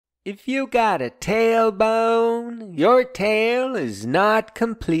If you got a tailbone, your tail is not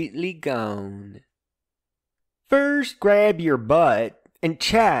completely gone. First, grab your butt and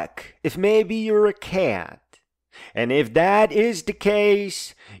check if maybe you're a cat. And if that is the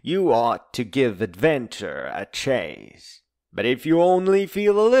case, you ought to give adventure a chase. But if you only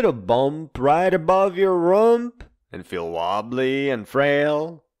feel a little bump right above your rump and feel wobbly and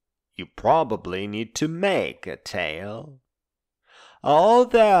frail, you probably need to make a tail.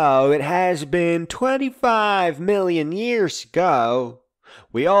 Although it has been 25 million years ago,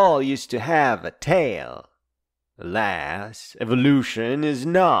 we all used to have a tail. Alas, evolution is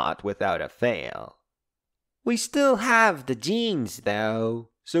not without a fail. We still have the genes, though,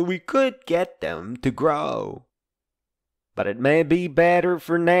 so we could get them to grow. But it may be better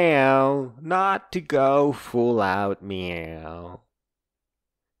for now not to go full out meow.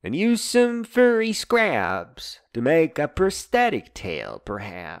 And use some furry scraps to make a prosthetic tail,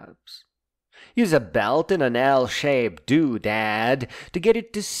 perhaps. Use a belt and an L-shaped doodad to get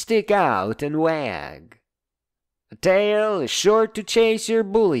it to stick out and wag. A tail is sure to chase your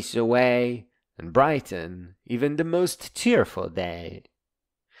bullies away and brighten even the most cheerful day.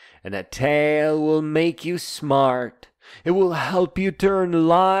 And a tail will make you smart. It will help you turn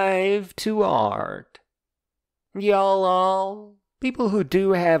life to art. Y'all, people who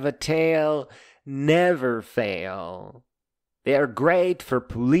do have a tail never fail. They are great for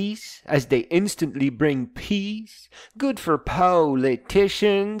police, as they instantly bring peace, good for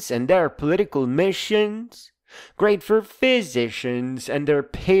politicians and their political missions, great for physicians and their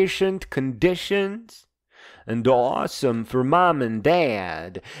patient conditions, and awesome for mom and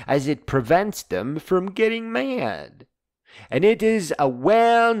dad, as it prevents them from getting mad. And it is a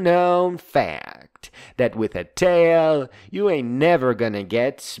well-known fact that with a tail, you ain't never gonna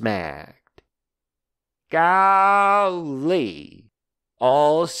get smacked. Golly,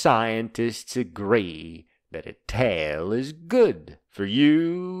 all scientists agree that a tail is good for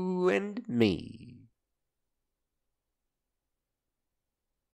you and me.